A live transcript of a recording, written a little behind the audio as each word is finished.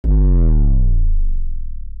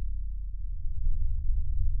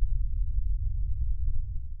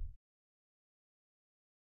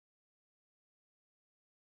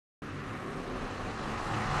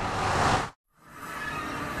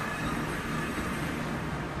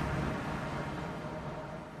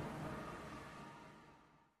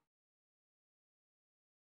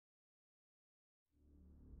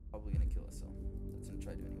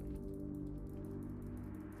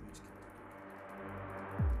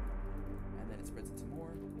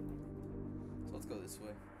this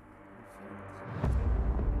way.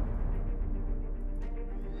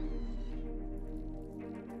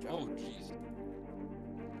 Oh, jeez. There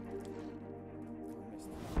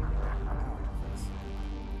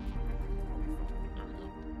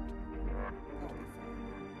we go.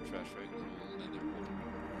 Trash right in the nether hole.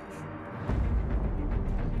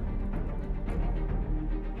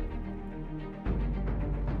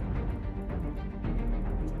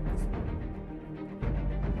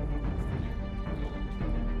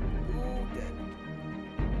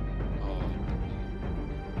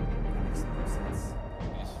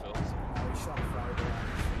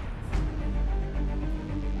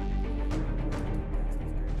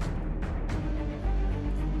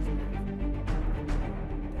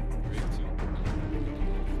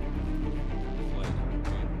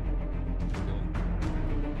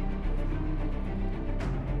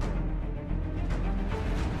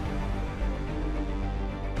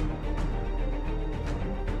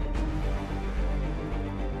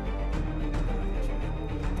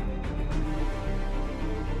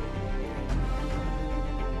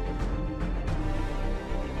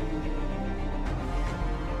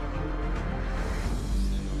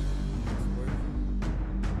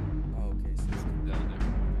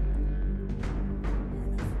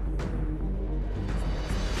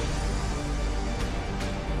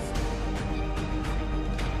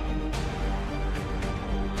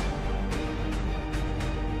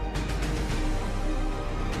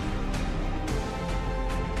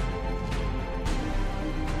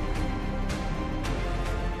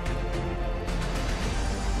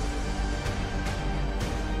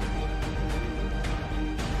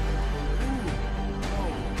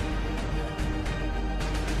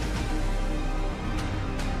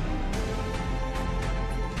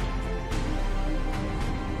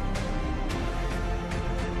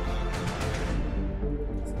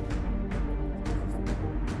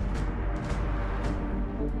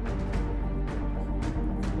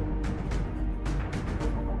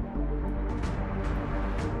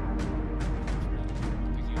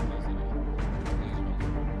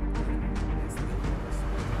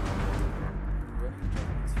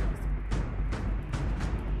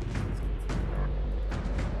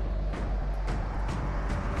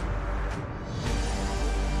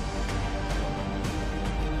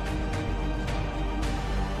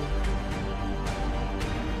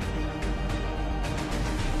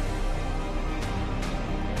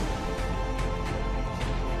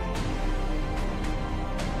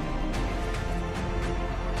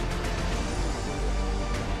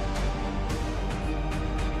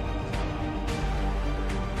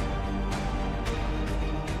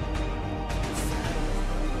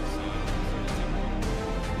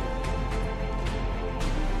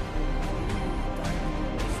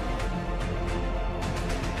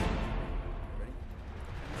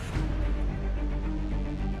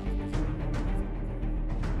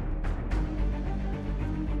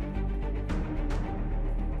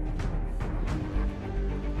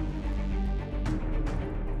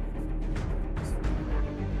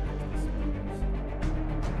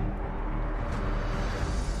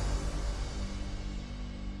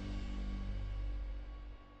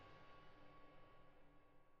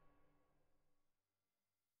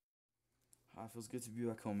 It feels good to be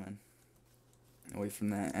back home, man. Away from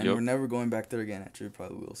that. And Yep. we're never going back there again. Actually, we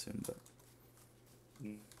probably will soon, but...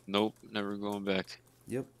 Nope, never going back.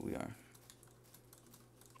 Yep, we are.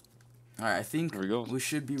 Alright, I think There we go. we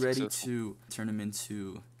should be ready Successful. to turn him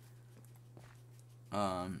into...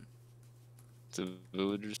 To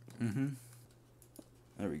villagers.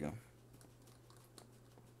 There we go.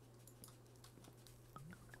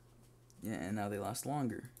 Yeah, and now they last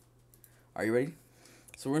longer. Are you ready?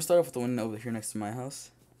 So we're gonna start off with the one over here next to my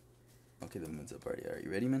house. Okay, the moon's up already. Are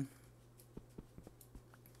you ready, man?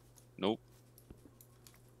 Nope.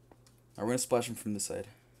 Alright, we're gonna splash him from this side.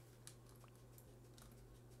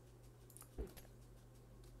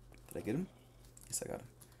 Did I get him? Yes, I got him.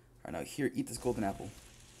 Alright, now here, eat this golden apple.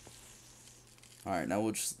 Alright, now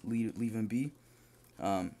we'll just leave him be.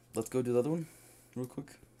 Let's go do the other one real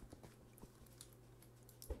quick.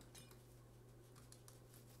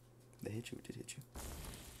 They hit you? It did hit you.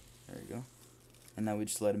 There you go. And now we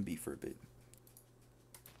just let him be for a bit.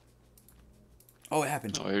 Oh, it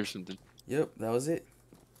happened. Oh, here's something. Yep, that was it.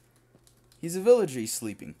 He's a villager. He's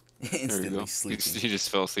sleeping. There you Instantly go. sleeping. He just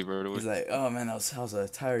fell asleep right away. He's like, oh man, that was a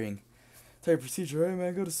tiring procedure. Right,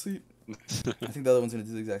 man, go to sleep. I think the other one's gonna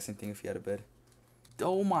do the exact same thing if he had a bed.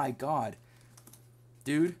 Oh my god,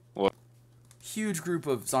 dude. What? Huge group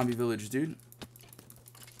of zombie villagers, dude.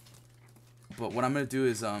 But what I'm gonna do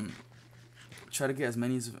is try to get as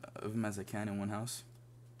many of them as I can in one house.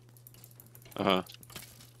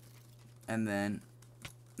 And then,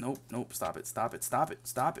 nope, nope, stop it, stop it, stop it,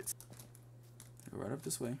 stop it. Go right up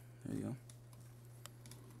this way. There you go.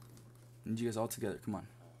 Need you guys all together. Come on.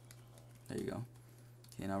 There you go.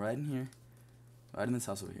 Okay, now right in here. Right in this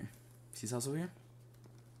house over here. See this house over here?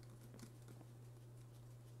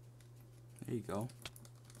 There you go.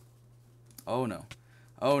 Oh no.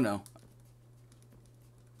 Oh no.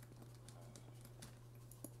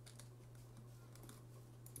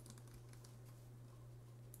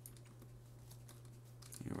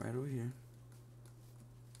 You're right over here.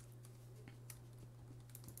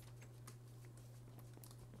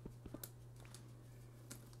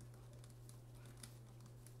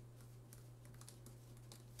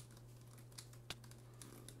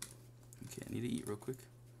 Okay, I need to eat real quick.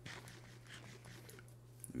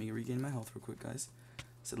 Let me regain my health real quick, guys. I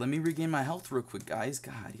said, let me regain my health real quick, guys.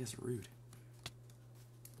 God, you guys are rude.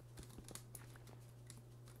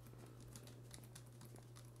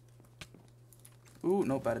 Ooh,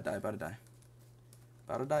 no, about to die, about to die.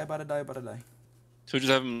 About to die, about to die, about to die. So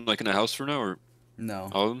just have him like in a house for now, or No.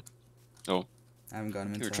 all of them? Oh. I haven't got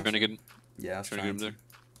him into You were the trying to house. get him? Yeah, I was Trying to get him there?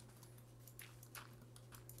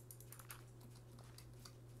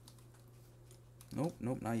 Nope,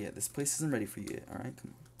 nope, not yet. This place isn't ready for you yet. Alright,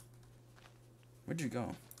 come on. Where'd you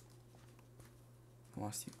go? I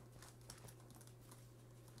lost you.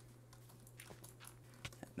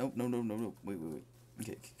 Nope, no, no, no, no. Wait, wait, wait.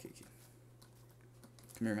 Okay, okay, okay, okay.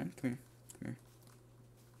 Come here, man. Come here. Come here.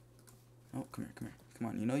 Oh, come here, come here. Come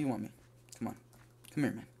on, you know you want me. Come on. Come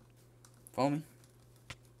here, man. Follow me.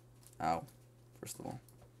 Ow. First of all.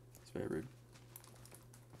 It's very rude.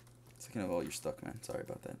 Second of all, you're stuck, man. Sorry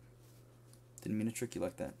about that. Didn't mean to trick you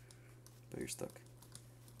like that. But you're stuck.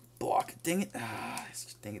 Block. Dang it. Ah,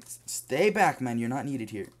 dang it. Stay back, man. You're not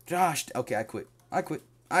needed here. Gosh. Okay, I quit. I quit.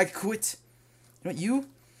 I quit. You know what? You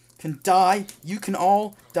can die. You can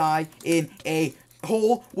all die in a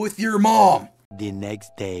hole with your mom. The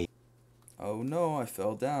next day. Oh no, I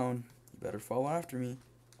fell down. You better follow after me.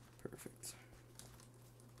 Perfect.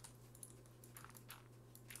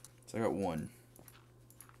 So I got one.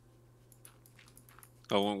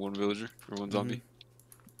 Oh, one villager or one zombie.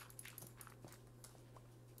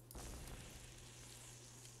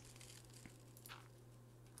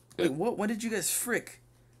 Wait, what? When did you guys frick?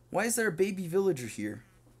 Why is there a baby villager here?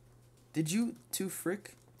 Did you two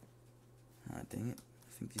frick? Ah, dang it.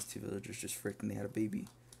 I think these two villagers just fricked and they had a baby.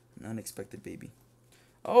 An unexpected baby.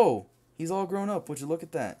 Oh, he's all grown up. Would you look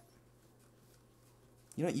at that?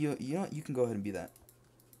 You know, you can go ahead and be that.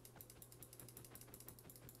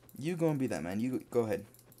 You go and be that, man. You go ahead.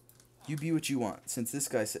 You be what you want. Since this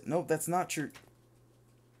guy said, nope, that's not your.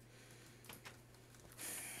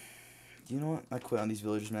 You know what? I quit on these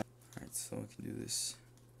villagers, man. Alright, so I can do this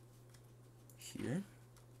here.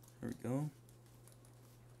 There we go.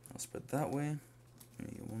 I'll spread that way. I'm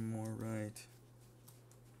gonna get one more right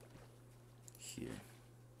here.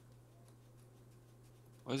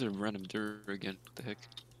 Why is there random dirt again? What the heck?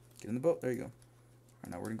 Get in the boat. There you go.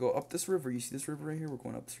 Alright, now we're gonna go up this river. You see this river right here? We're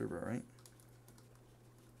going up this river, right?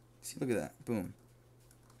 See, look at that. Boom.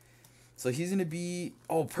 So he's gonna be.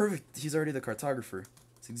 Oh, perfect. He's already the cartographer.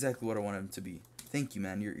 It's exactly what I wanted him to be. Thank you,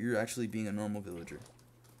 man. You're actually being a normal villager.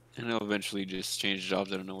 And he'll eventually just change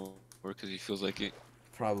jobs out of nowhere because he feels like it.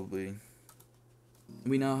 Probably.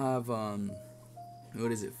 We now have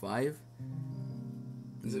what is it? 5?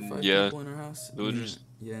 Is it 5 Yeah. people in our house? Villagers.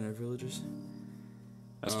 Yeah, in our villagers.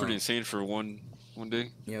 That's pretty insane for one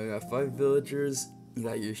day. Yeah, we got 5 villagers. You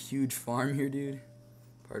got your huge farm here, dude.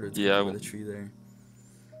 Part of it's Yeah, by the tree there.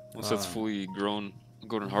 Once that's fully grown, I'll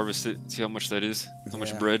go and harvest it. See how much that is. How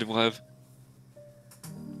much Yeah. bread we'll have.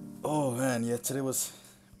 Oh man, yeah. Today was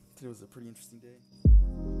a pretty interesting day.